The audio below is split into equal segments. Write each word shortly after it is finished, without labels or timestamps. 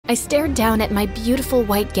I stared down at my beautiful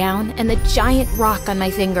white gown and the giant rock on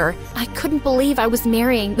my finger. I couldn't believe I was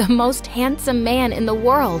marrying the most handsome man in the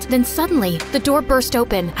world. Then suddenly, the door burst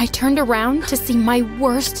open. I turned around to see my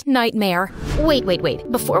worst nightmare. Wait.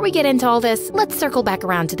 Before we get into all this, let's circle back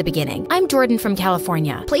around to the beginning. I'm Jordan from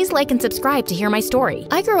California. Please like and subscribe to hear my story.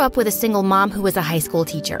 I grew up with a single mom who was a high school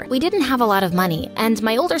teacher. We didn't have a lot of money, and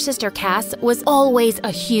my older sister Cass was always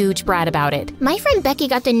a huge brat about it. My friend Becky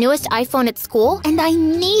got the newest iPhone at school, and I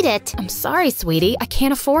need it. I'm sorry, sweetie, I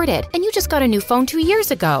can't afford it. And you just got a new phone 2 years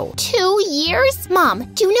ago. 2 years?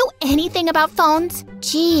 Mom, do you know anything about phones?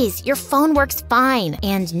 Geez, your phone works fine,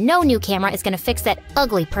 and no new camera is gonna fix that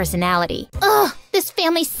ugly personality. Ugh, this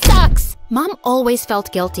family sucks! Mom always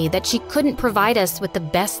felt guilty that she couldn't provide us with the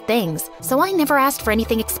best things, so I never asked for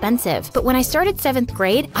anything expensive. But when I started 7th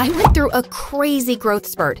grade, I went through a crazy growth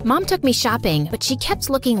spurt. Mom took me shopping, but she kept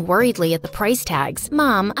looking worriedly at the price tags.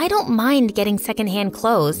 Mom, I don't mind getting secondhand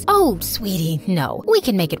clothes. Oh, sweetie, no. We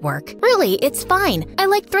can make it work. Really, it's fine. I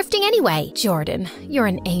like thrifting anyway. Jordan, you're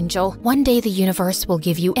an angel. One day the universe will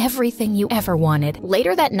give you everything you ever wanted.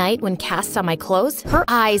 Later that night, when Cass saw my clothes, her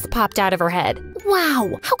eyes popped out of her head.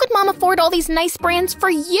 Wow, how could Mom afford all these nice brands for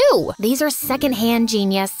you? These are secondhand,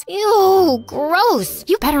 genius. Ew, gross.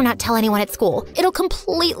 You better not tell anyone at school. It'll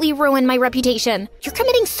completely ruin my reputation. You're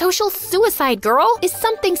committing social suicide, girl. Is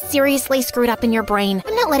something seriously screwed up in your brain?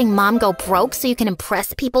 I'm not letting Mom go broke so you can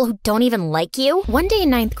impress people who don't even like you. One day in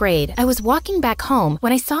 9th grade, I was walking back home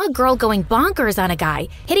when I saw a girl going bonkers on a guy,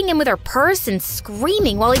 hitting him with her purse and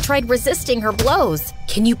screaming while he tried resisting her blows.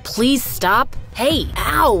 Can you please stop? Hey,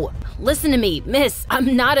 ow! Listen to me, miss,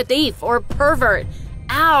 I'm not a thief or pervert.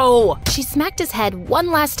 Ow! She smacked his head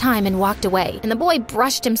one last time and walked away, and the boy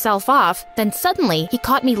brushed himself off. Then suddenly, he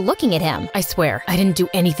caught me looking at him. I swear, I didn't do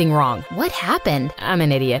anything wrong. What happened? I'm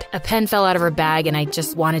an idiot. A pen fell out of her bag and I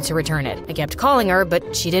just wanted to return it. I kept calling her,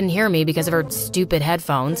 but she didn't hear me because of her stupid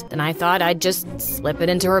headphones. Then I thought I'd just slip it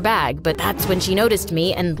into her bag, but that's when she noticed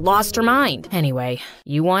me and lost her mind. Anyway,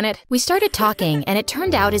 you want it? We started talking, and it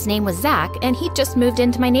turned out his name was Zach, and he'd just moved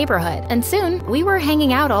into my neighborhood. And soon, we were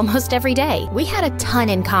hanging out almost every day. We had a ton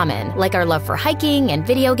in common, like our love for hiking and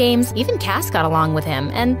video games. Even Cass got along with him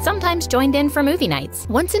and sometimes joined in for movie nights.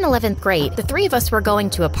 Once in 11th grade, the three of us were going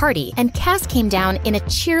to a party, and Cass came down in a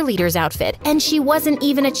cheerleader's outfit, and she wasn't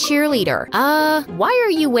even a cheerleader. Why are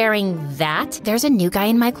you wearing that? There's a new guy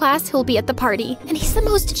in my class who'll be at the party, and he's the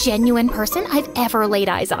most genuine person I've ever laid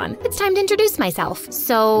eyes on. It's time to introduce myself.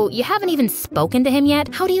 So, you haven't even spoken to him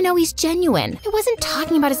yet? How do you know he's genuine? I wasn't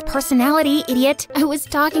talking about his personality, idiot. I was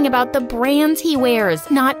talking about the brands he wears.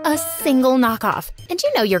 Not a single knockoff. And you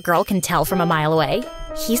know your girl can tell from a mile away.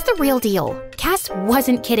 He's the real deal. Cass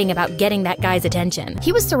wasn't kidding about getting that guy's attention.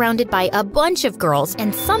 He was surrounded by a bunch of girls,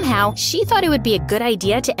 and somehow she thought it would be a good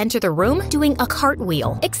idea to enter the room doing a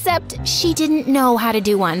cartwheel. Except she didn't know how to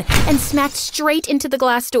do one and smacked straight into the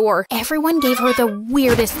glass door. Everyone gave her the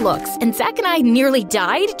weirdest looks, and Zach and I nearly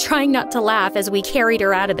died trying not to laugh as we carried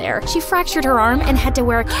her out of there. She fractured her arm and had to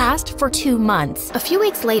wear a cast for 2 months. A few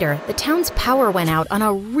weeks later, the town's power went out on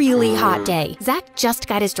a really hot day. Zach just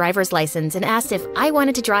got his driver's license and asked if I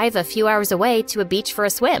wanted to drive a few hours away to a beach for a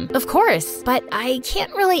swim. Of course, but I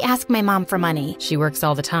can't really ask my mom for money. She works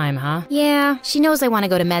all the time, huh? Yeah, she knows I want to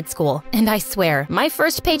go to med school, and I swear, my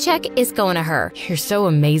first paycheck is going to her. You're so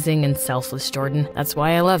amazing and selfless, Jordan. That's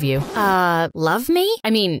why I love you. Love me? I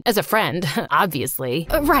mean, as a friend, obviously.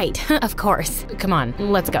 Right, of course. Come on,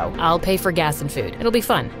 let's go. I'll pay for gas and food. It'll be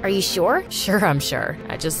fun. Are you sure? Sure, I'm sure.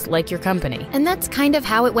 I just like your company. And that's kind of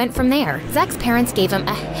how it went from there. Zach's parents gave him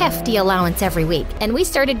a hefty allowance every week, and we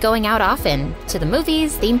started going out often, to the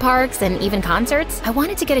movies, theme parks, and even concerts. I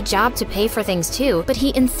wanted to get a job to pay for things too, but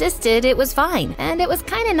he insisted it was fine, and it was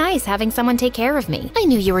kinda nice having someone take care of me. I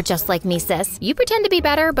knew you were just like me, sis. You pretend to be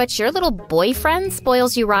better, but your little boyfriend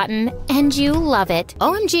spoils you rotten, and you love it.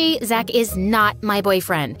 OMG, Zach is not my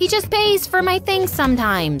boyfriend. He just pays for my things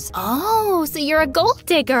sometimes. Oh, so you're a gold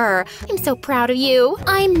digger. I'm so proud of you.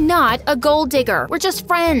 I'm not a gold digger. We're just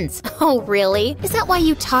friends. Oh, really? Is that why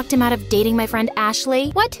you talked him out of dating my friend Ashley?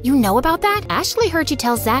 What? You know about that? Ashley heard you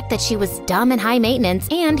tell Zach that she was dumb and high maintenance,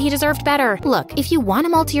 and he deserved better. Look, if you want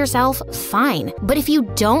him all to yourself, fine. But if you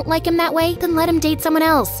don't like him that way, then let him date someone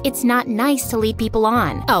else. It's not nice to lead people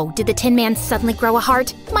on. Oh, did the Tin Man suddenly grow a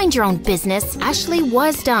heart? Mind your own business. Ashley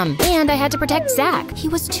was dumb, and I had to protect Zach. He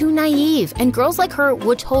was too naive, and girls like her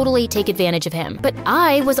would totally take advantage of him. But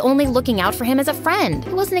I was only looking out for him as a friend.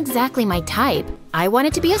 He wasn't exactly my type. I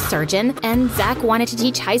wanted to be a surgeon, and Zach wanted to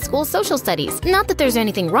teach high school social studies. Not that there's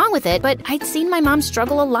anything wrong with it, but I'd seen my mom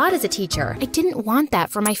struggle a lot as a teacher. I didn't want that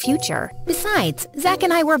for my future. Besides, Zach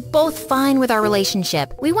and I were both fine with our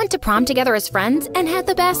relationship. We went to prom together as friends and had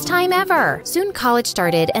the best time ever. Soon college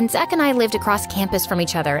started, and Zach and I lived across campus from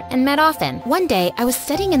each other and met often. One day, I was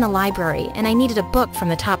sitting in the library and I needed a book from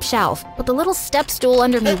the top shelf, but the little step stool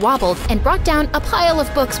under me wobbled and brought down a pile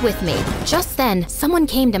of books with me. Just then, someone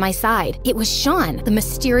came to my side. It was Sean, the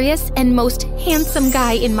mysterious and most handsome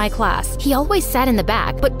guy in my class. He always sat in the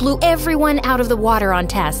back, but blew everyone out of the water on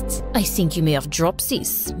tests. I think you may have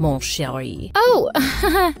dropsies, mon chéri. Oh,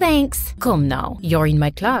 thanks. Come now, you're in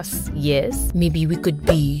my class, yes? Maybe we could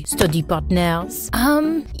be study partners?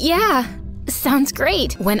 Yeah. Sounds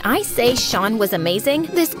great. When I say Sean was amazing,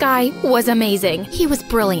 this guy was amazing. He was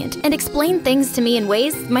brilliant and explained things to me in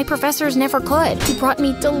ways my professors never could. He brought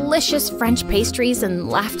me delicious French pastries and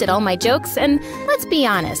laughed at all my jokes, and let's be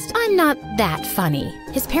honest, I'm not that funny.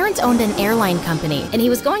 His parents owned an airline company, and he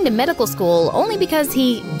was going to medical school only because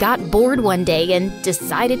he got bored one day and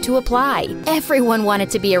decided to apply. Everyone wanted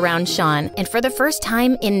to be around Sean, and for the first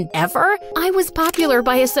time in ever, I was popular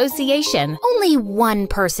by association. Only one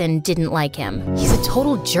person didn't like him. He's a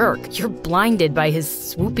total jerk. You're blinded by his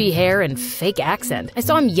swoopy hair and fake accent. I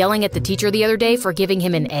saw him yelling at the teacher the other day for giving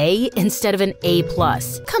him an A instead of an A+.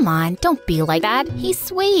 Come on, don't be like that. He's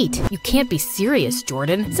sweet. You can't be serious,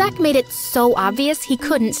 Jordan. Zach made it so obvious he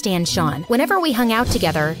couldn't stand Sean. Whenever we hung out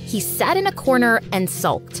together, he sat in a corner and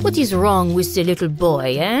sulked. What is wrong with the little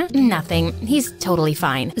boy, eh? Nothing. He's totally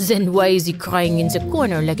fine. Then why is he crying in the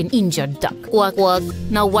corner like an injured duck? Walk, walk.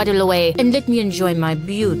 Now waddle away and let me enjoy my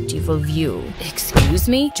beautiful view. Excuse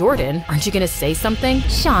me? Jordan, aren't you gonna say something?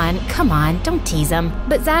 Sean, come on, don't tease him.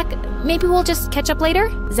 But Zach, maybe we'll just catch up later?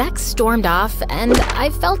 Zach stormed off, and I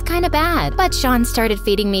felt kinda bad. But Sean started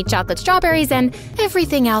feeding me chocolate strawberries, and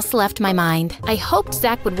everything else left my mind. I hoped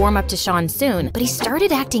Zach would warm up to Sean soon, but he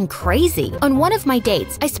started acting crazy. On one of my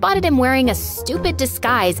dates, I spotted him wearing a stupid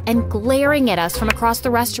disguise and glaring at us from across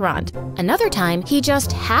the restaurant. Another time, he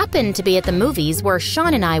just happened to be at the movies where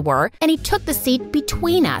Sean and I were, and he took the seat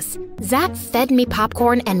between us. Zach fed me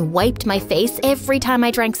popcorn and wiped my face every time I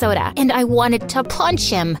drank soda, and I wanted to punch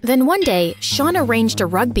him. Then one day, Sean arranged a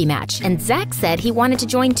rugby match, and Zach said he wanted to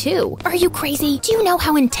join too. Are you crazy? Do you know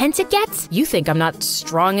how intense it gets? You think I'm not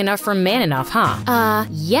strong enough or man enough, huh?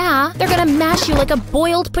 Yeah. They're gonna mash you like a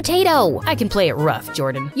boiled potato. I can play it rough,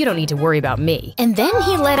 Jordan. You don't need to worry about me. And then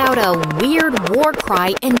he let out a weird war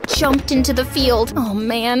cry and jumped into the field. Oh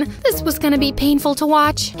man, this was gonna be painful to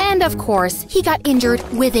watch. And of course, he got injured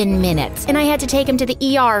within minutes, and I had to take him to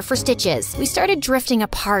the ER for stitches. We started drifting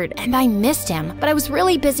apart, and I missed him, but I was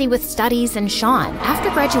really busy with studies and Sean. After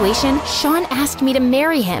graduation, Sean asked me to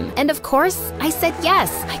marry him, and of course, I said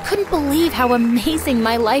yes. I couldn't believe how amazing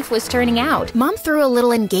my life was turning out. Mom threw a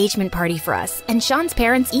little engagement party for us, and Sean's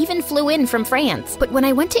parents even flew in from France. But when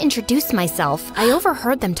I went to introduce myself, I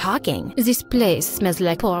overheard them talking. This place smells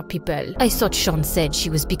like poor people. I thought Sean said she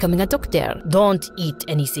was becoming a doctor. Don't eat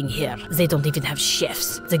anything here. They don't even have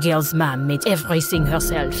chefs. The girl's mom made everything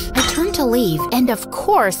herself. I turned to leave, and of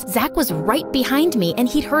course, Zach was right behind me, and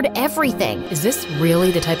he'd heard everything. Is this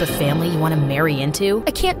really the type of family you want to marry into?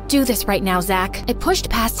 I can't do this right now, Zach. I pushed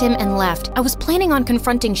past him and left. I was planning on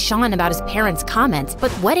confronting Sean about his parents' comments,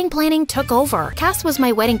 but wedding planning took over. Cass was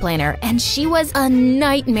my wedding planner, and she was a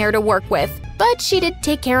nightmare to work with. But she did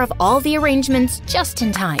take care of all the arrangements just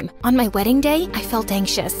in time. On my wedding day, I felt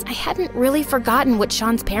anxious. I hadn't really forgotten what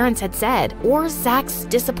Sean's parents had said, or Zach's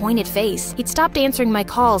disappointed face. He'd stopped answering my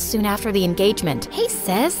calls soon after the engagement. Hey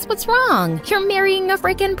sis, what's wrong? You're marrying a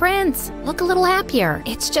freaking prince. Look a little happier.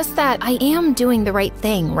 It's just that I am doing the right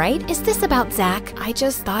thing, right? Is this about Zach? I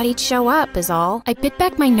just thought he'd show up, is all. I bit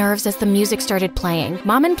back my nerves as the music started playing.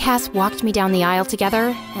 Mom and Cass walked me down the aisle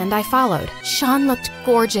together, and I followed. Sean looked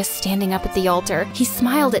gorgeous standing up at the altar. He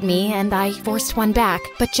smiled at me, and I forced one back.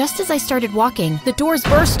 But just as I started walking, the doors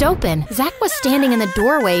burst open. Zach was standing in the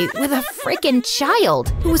doorway with a freaking child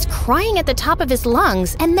who was crying at the top of his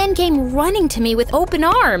lungs and then came running to me with open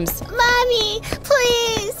arms. Mommy,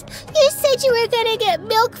 please! You said you were gonna get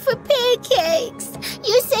milk for pancakes.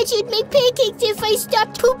 You said you'd make pancakes if I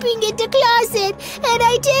stopped pooping in the closet. And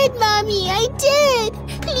I did, Mommy, I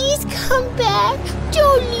did. Please come back.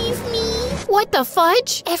 Don't leave me. What the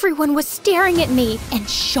fudge? Everyone was staring at me, and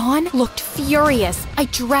Sean looked furious. I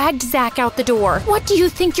dragged Zach out the door. What do you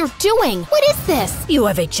think you're doing? What is this? You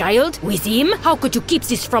have a child with him? How could you keep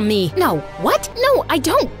this from me? No, what? No, I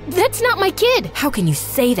don't. That's not my kid. How can you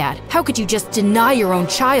say that? How could you just deny your own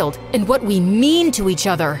child? child and what we mean to each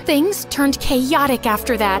other. Things turned chaotic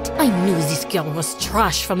after that. I knew this girl was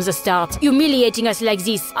trash from the start, humiliating us like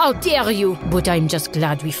this. How dare you? But I'm just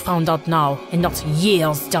glad we found out now and not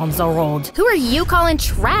years down the road. Who are you calling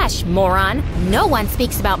trash, moron? No one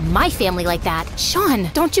speaks about my family like that. Sean,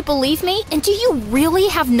 don't you believe me? And do you really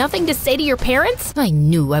have nothing to say to your parents? I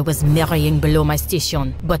knew I was marrying below my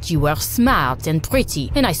station, but you were smart and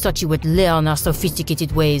pretty, and I thought you would learn our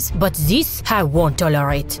sophisticated ways. But this, I won't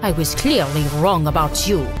tolerate. I was clearly wrong about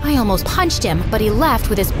you. I almost punched him, but he left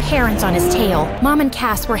with his parents on his tail. Mom and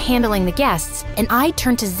Cass were handling the guests, and I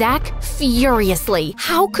turned to Zach furiously.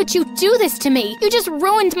 How could you do this to me? You just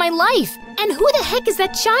ruined my life. And who the heck is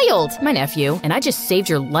that child? My nephew, and I just saved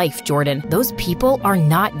your life, Jordan. Those people are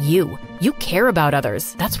not you. You care about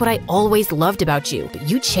others. That's what I always loved about you. But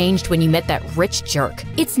you changed when you met that rich jerk.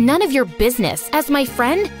 It's none of your business. As my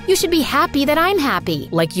friend, you should be happy that I'm happy.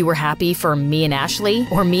 Like you were happy for me and Ashley,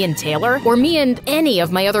 or me and Taylor, or me and any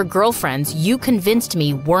of my other girlfriends you convinced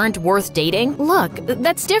me weren't worth dating. Look,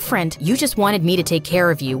 that's different. You just wanted me to take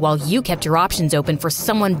care of you while you kept your options open for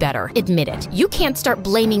someone better. Admit it. You can't start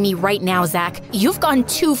blaming me right now, Zach. You've gone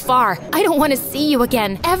too far. I don't want to see you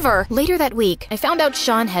again, ever. Later that week, I found out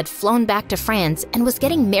Sean had flown back to France and was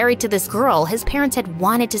getting married to this girl his parents had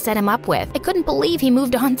wanted to set him up with. I couldn't believe he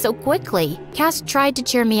moved on so quickly. Cass tried to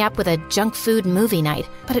cheer me up with a junk food movie night,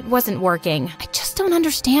 but it wasn't working. I just don't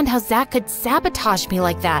understand how Zach could sabotage me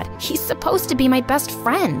like that. He's supposed to be my best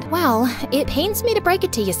friend. Well, it pains me to break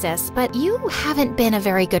it to you, sis, but you haven't been a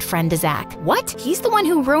very good friend to Zach. What? He's the one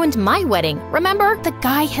who ruined my wedding. Remember? The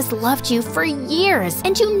guy has loved you for years,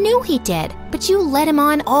 and you knew he did. But you led him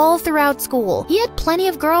on all throughout school. He had plenty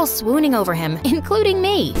of girls swooning over him, including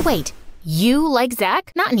me. Wait. You like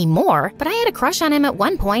Zach? Not anymore, but I had a crush on him at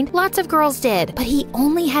one point. Lots of girls did, but he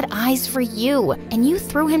only had eyes for you, and you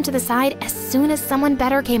threw him to the side as soon as someone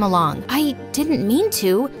better came along. I didn't mean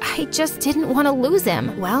to. I just didn't want to lose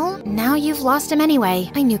him. Well, now you've lost him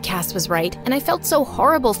anyway. I knew Cass was right, and I felt so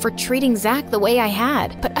horrible for treating Zach the way I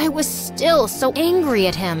had, but I was still so angry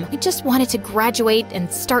at him. I just wanted to graduate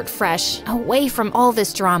and start fresh, away from all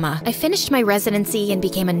this drama. I finished my residency and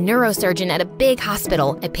became a neurosurgeon at a big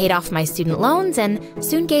hospital. I paid off my student loans and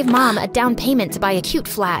soon gave Mom a down payment to buy a cute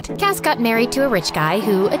flat. Cass got married to a rich guy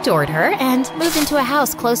who adored her and moved into a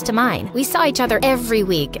house close to mine. We saw each other every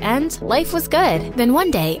week and life was good. Then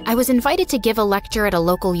one day, I was invited to give a lecture at a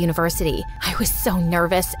local university. I was so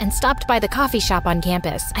nervous and stopped by the coffee shop on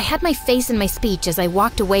campus. I had my face in my speech as I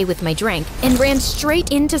walked away with my drink and ran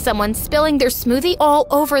straight into someone spilling their smoothie all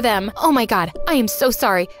over them. Oh my God, I am so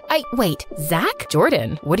sorry. Wait, Zach?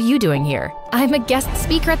 Jordan, what are you doing here? I'm a guest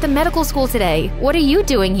speaker at the medical school today. What are you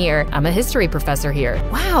doing here? I'm a history professor here.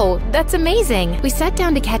 Wow, that's amazing. We sat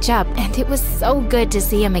down to catch up, and it was so good to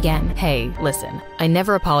see him again. Hey, listen, I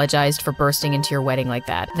never apologized for bursting into your wedding like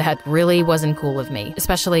that. That really wasn't cool of me,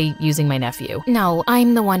 especially using my nephew. No,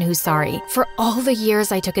 I'm the one who's sorry. For all the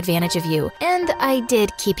years I took advantage of you, and I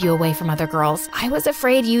did keep you away from other girls. I was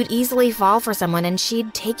afraid you'd easily fall for someone and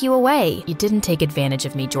she'd take you away. You didn't take advantage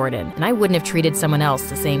of me, Jordan, and I wouldn't have treated someone else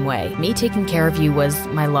the same way. Me taking care of you was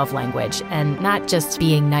my love language, and not just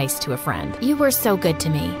being nice to a friend. You were so good to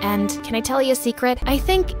me, and can I tell you a secret? I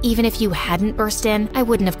think even if you hadn't burst in, I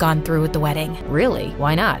wouldn't have gone through with the wedding. Really?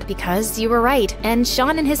 Why not? Because you were right, and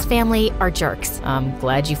Sean and his family are jerks. I'm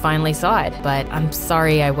glad you finally saw it, but I'm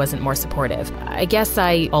sorry I wasn't more supportive. I guess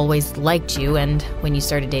I always liked you, and when you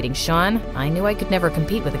started dating Sean, I knew I could never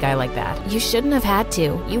compete with a guy like that. You shouldn't have had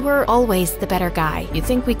to. You were always the better guy. You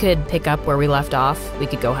think we could pick up where we left off? We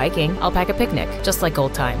could go hiking. I'll pack a picnic, just like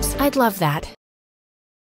old times. I'd love that.